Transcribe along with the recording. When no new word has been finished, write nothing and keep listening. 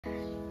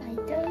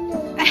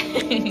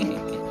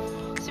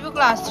Sibu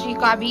class 3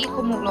 kabi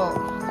kumuklo.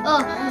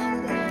 Oh,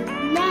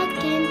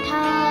 nakin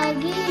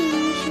thagi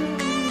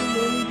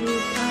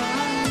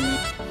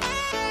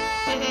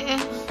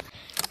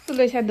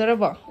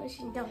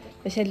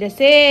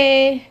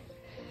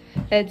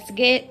Let's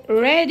get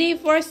ready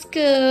for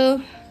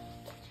school.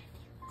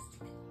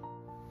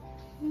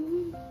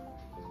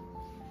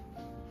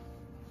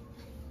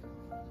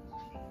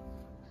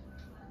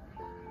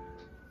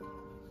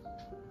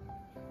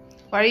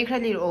 Wari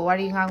khali o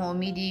wari ngang o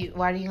midi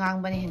wari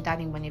ngang bani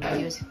hentaning bani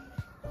videos.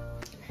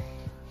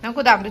 Nang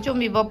ko dam to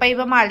chumi bo pai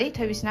ba mali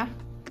thabisna.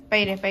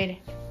 Paire.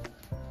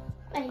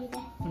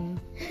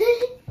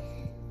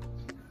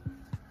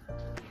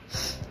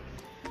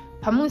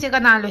 Pamung se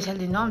kana lo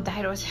chali nom ta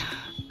hero se.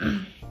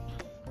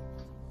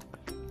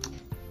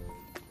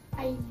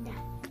 Aida.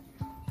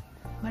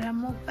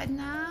 Maramo pa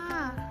na.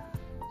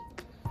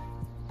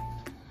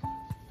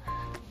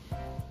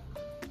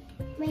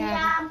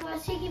 Maya po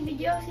sige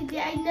video si di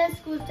aina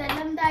school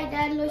salam da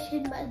lo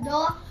shin ba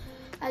do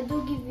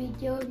adugi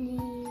video ni.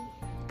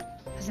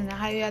 Asana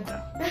hayo yadro.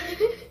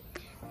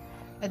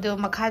 Ado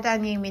makata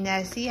ni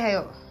minasi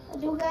hayo.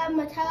 Aduga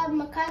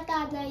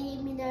makata na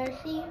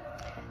minasi.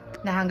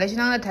 Nahangga siya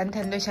nang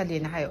tan lo siya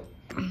na hayo.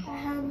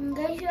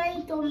 Hangga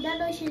siya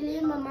itomda lo siya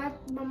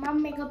mama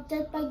makeup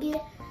tat pagi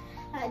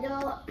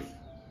ado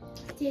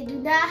si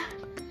duda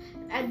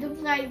ado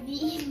ngai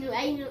di nu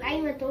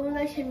ai matong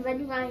lo siya ban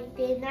ngai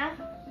tena.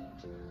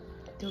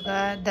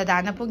 Duga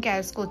dadana pun kaya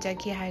school chat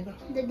ki hayo.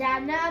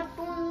 Dadana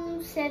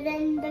pun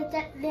 7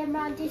 da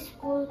lema di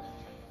school.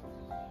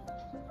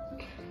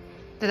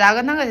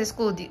 Dadaga nang sa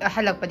school di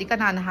halak pa di ka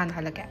nahan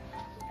halak ya.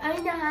 Ay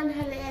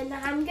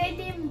nahan kay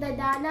tim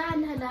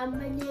dadanahan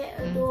halaman niya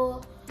ado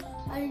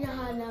ay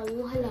nahanang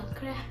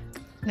halakra.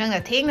 Nang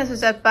nating na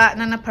susat pa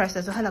nang na first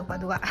so halak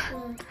pa duwa.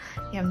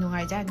 Yam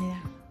nungay dyan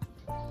niya.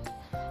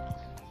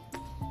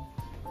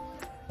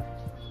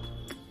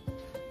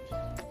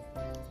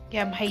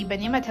 Yam hay ba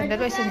niya matanda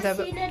lo isin sa.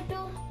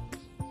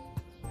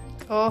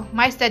 Oh,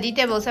 my study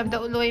table sam ta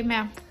uloy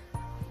ma'am.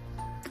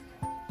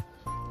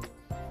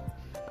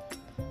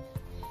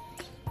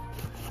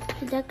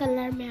 The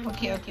color ma'am.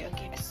 Okay.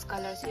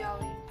 Color siya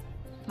awi.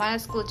 Mana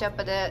school cha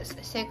pada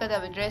seka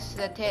da dress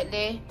da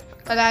tele.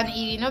 Kalan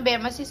iri no be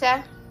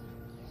masisa.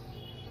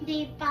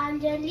 Di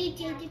panjali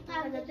di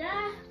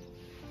panada.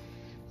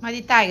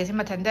 Madi tay kasi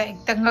matanda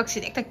tangak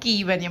si ekta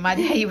kiba niya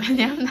madi hay ba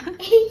niya na.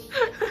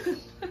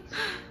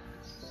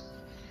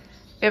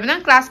 Bebe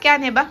nang class kya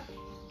ne ba?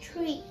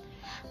 3.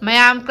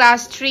 Mayam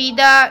class 3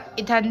 da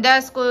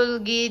itanda school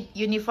gi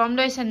uniform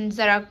loy san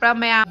zarak pra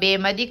mayam be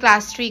madi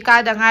class 3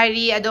 ka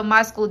dangari ado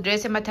ma school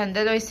dress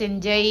matanda loy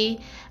sinjai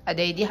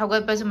adai di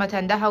hagal pas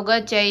matanda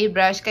hagal chai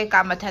brush kai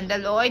ka matanda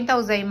loy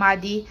taw zai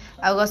madi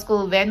aga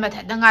school van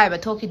matanda ngai ba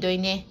thoki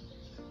doine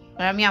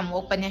maram yam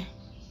ok pane.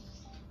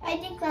 I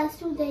think class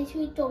 2 day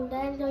sweet tong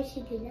da loy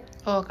sidina.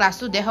 Oh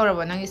class 2 de hawra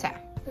ba nang isa.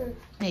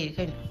 Nei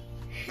kai.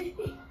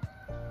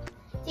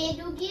 Te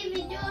du gi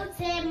video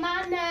se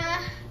mana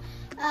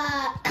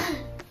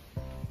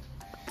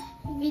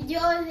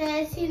video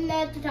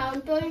sila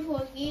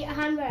 2024 ki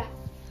ahanba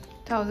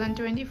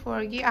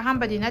 2024 gi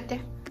ahamba di natte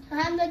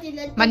di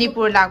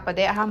Manipur lak pa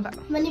de ahamba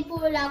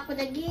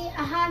gi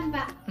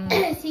ahanba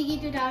sigi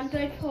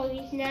 2024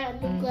 gi na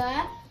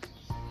duga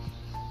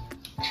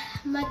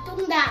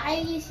matungda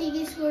ay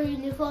sigi school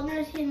uniform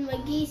na sin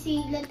magi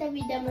sila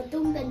tabida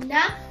matungda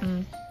na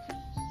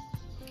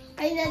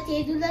ay na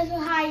te du na so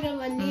hay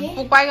naman ni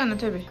upay ka na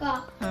tabi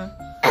ka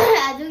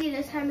adugi na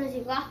sana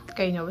siga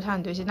kay no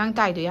san do si nang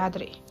tay do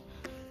yadre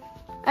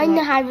ay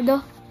na harbo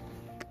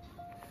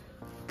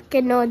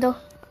kenodo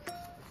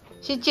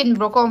si chin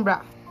bro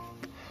kombra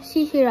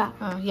si sira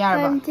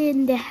yarba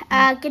kantinde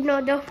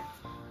kenodo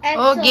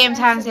oh game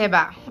sang se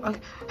ba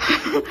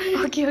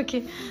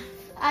okay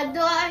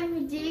ado ay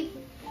ji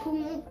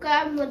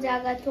kumuka mo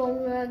jaga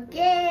tonga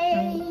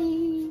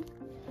game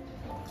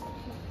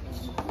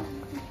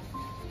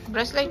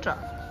brush light ra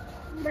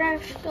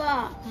brush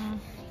ka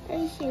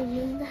ay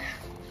sige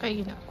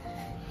kay gina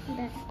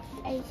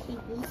ay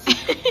sige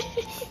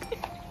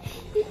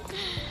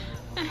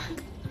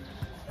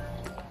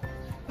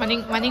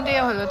maning to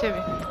holo tebe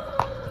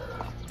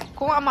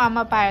kung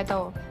ama pa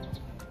to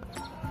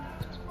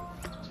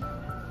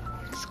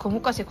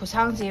kumuka se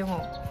kusang je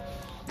mo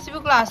sibu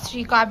class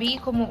 3 kabi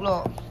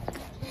kumuklo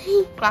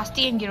class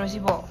 10 giro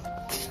sibo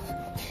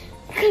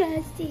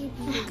class 10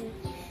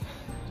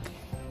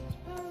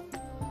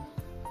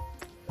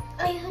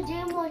 ay huje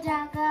mo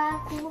jaga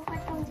kumuka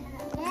tong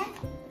jaga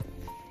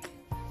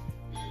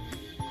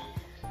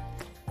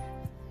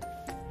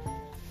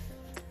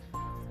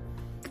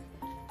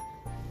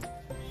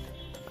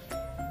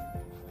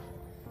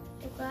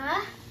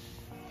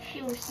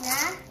shoes na.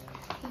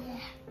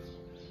 Yeah.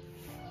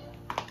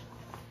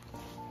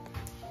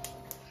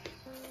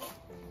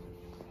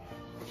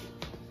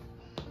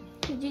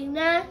 Jing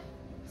na.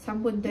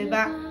 Sampun to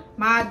ba?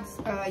 Mad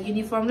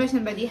uniform lo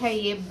san ba di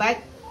hay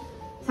but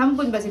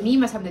sampun ba sa mi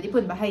masam na di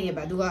pun ba hay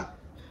ba duga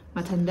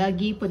matanda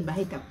gi pun ba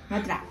hay ta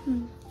natra.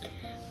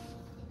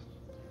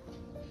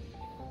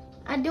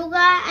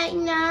 Aduga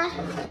aina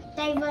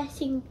taiba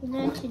sing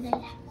puna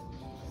chidala.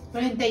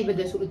 Parang taiba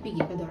da suot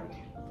pigi pa dar.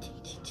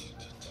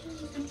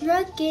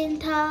 Nakin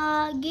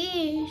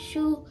thagi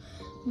shu.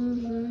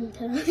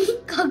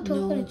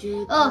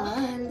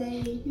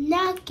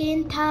 Nakin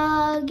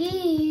thagi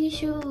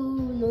shu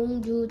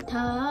nung ju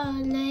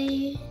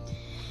thalay.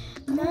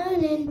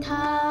 Nakin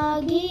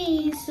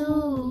thagi su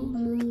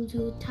nung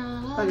ju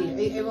thalay.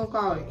 Ay mo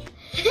ka eh.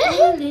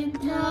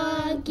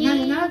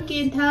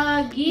 Nakin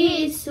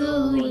thagi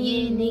su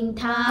yining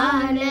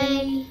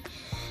thalay.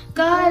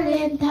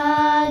 Kalin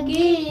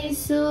thagi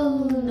su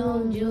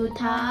nung ju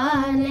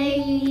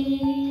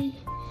thalay.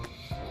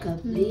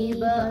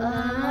 Kapliba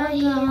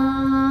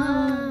ayamasu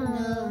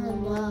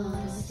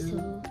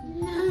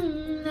Nang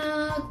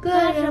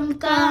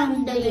nakaramkam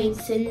daling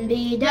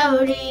sindi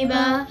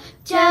dauriba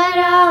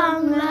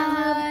Charang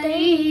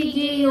latay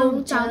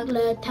giyong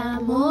chocolate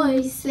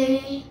hamoy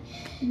se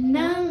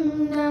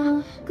Nang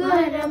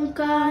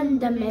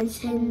nakaramkam daling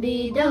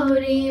sindi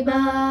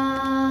dauriba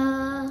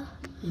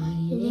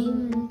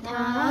Yining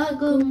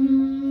tagum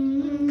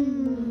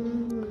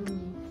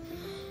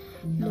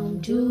Nung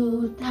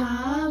ju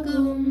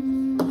tagum.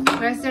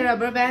 Where's the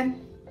rubber band?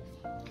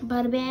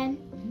 Rubber band.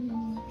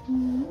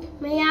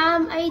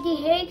 Mayam ay di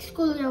high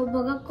school yaw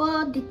baga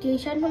ko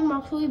dictation ng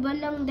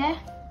maksuiban lang de.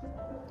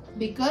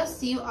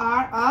 Because you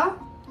are a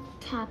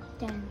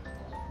Captain.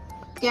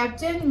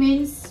 captain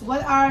means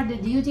what are the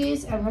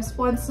duties and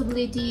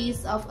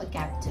responsibilities of a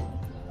captain?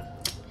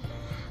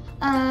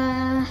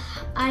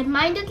 I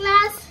mind the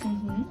class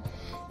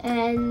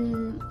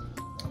and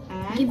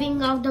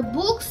giving out the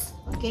books.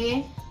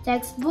 Okay.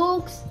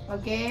 Textbooks.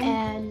 Okay.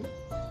 And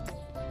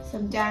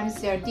sometimes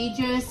your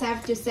teachers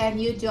have to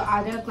send you to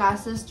other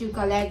classes to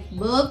collect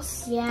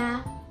books.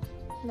 Yeah,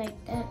 like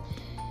that.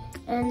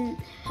 And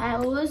I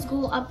always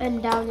go up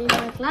and down in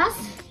my class.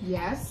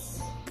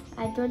 Yes.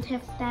 I don't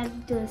have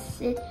time to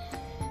sit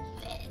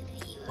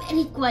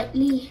very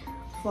quietly.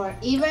 For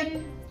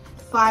even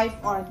 5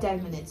 or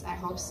 10 minutes, I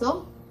hope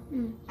so.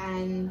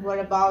 And what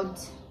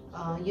about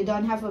you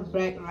don't have a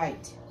break,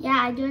 right? Yeah,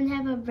 I don't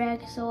have a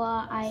break, so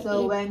I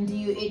So eat. when do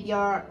you eat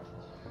your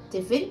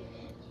tiffin?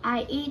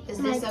 I eat Is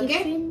my this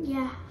okay? tiffin.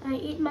 Yeah, I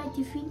eat my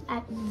tiffin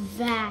at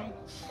van.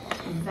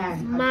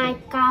 Van. My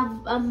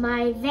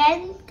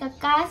van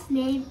kaka's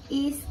name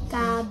is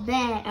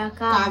Kabon.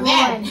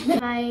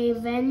 My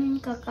van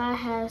kaka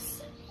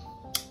has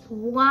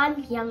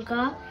one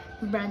younger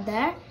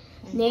brother.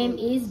 Name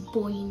is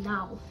Boy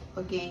now.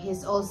 Okay,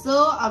 he's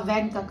also a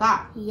van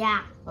kaka.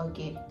 Yeah.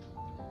 Okay.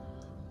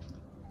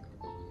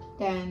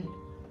 Then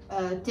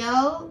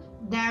tell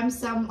them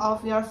some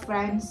of your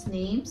friends'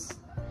 names.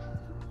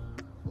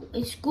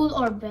 In school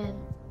or van?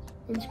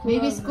 In school.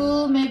 Maybe or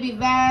school, maybe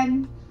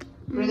van,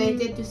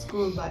 related to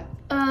school, but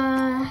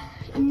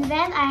in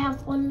van I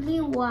have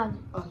only one.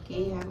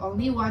 okay, you have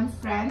only one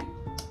friend.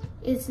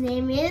 Its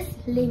name is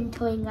Lin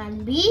Toy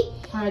Nganbi.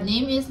 Her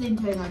name is Lin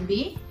Toy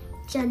Nganbi.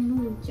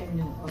 Janu.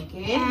 Janu,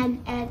 okay.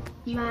 And at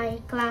my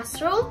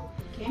classroom,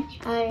 Okay.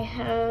 I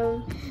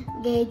have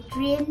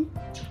Gatrin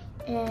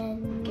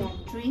and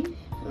Catherine.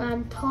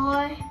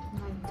 Ngantoy.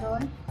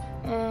 Mantoy.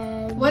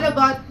 And What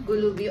about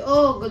Gulubi?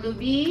 Oh,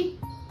 Gulubi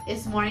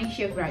is morning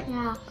shift, right?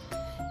 yeah.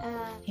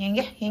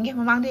 Yenge,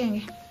 mamang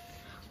yenge.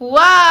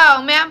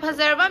 Wow, ma'am,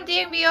 pazarbam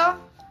biyo.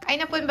 Ay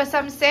na pun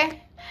basam se.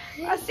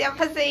 Asya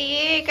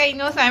pasaye kay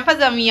no sa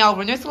pazam yaw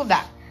bro no school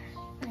da.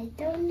 I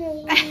don't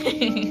know.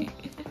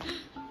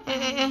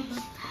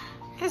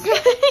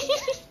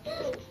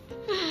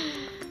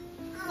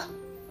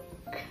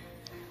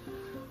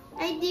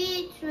 I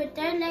did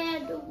sweater na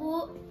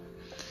dugo.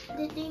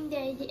 The thing that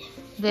I did.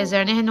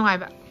 Desert ni henung ay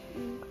ba?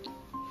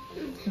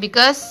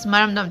 Because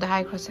maram dom da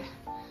high cross.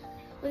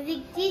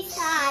 Uligti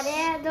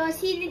sare do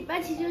si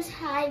ba si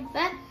sai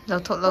ba. Lo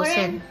thot lo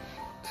sen.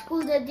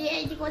 School da di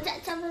ai ko cha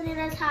cha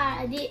na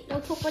sa di lo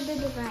thok pa do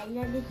gai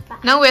na di pa.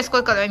 Nang west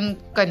ko ka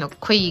kano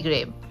khui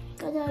grade.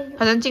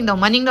 Hadan ching daw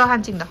maning daw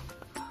han ching daw.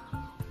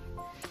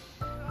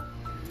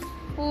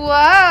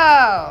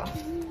 Wow.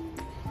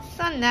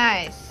 So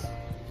nice.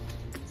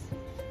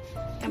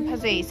 Em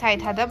phazai sai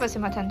thada ba se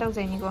mathan tau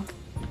zai ni ko.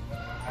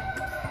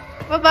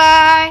 Bye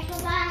bye.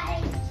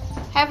 Bye.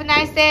 Have a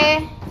nice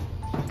day.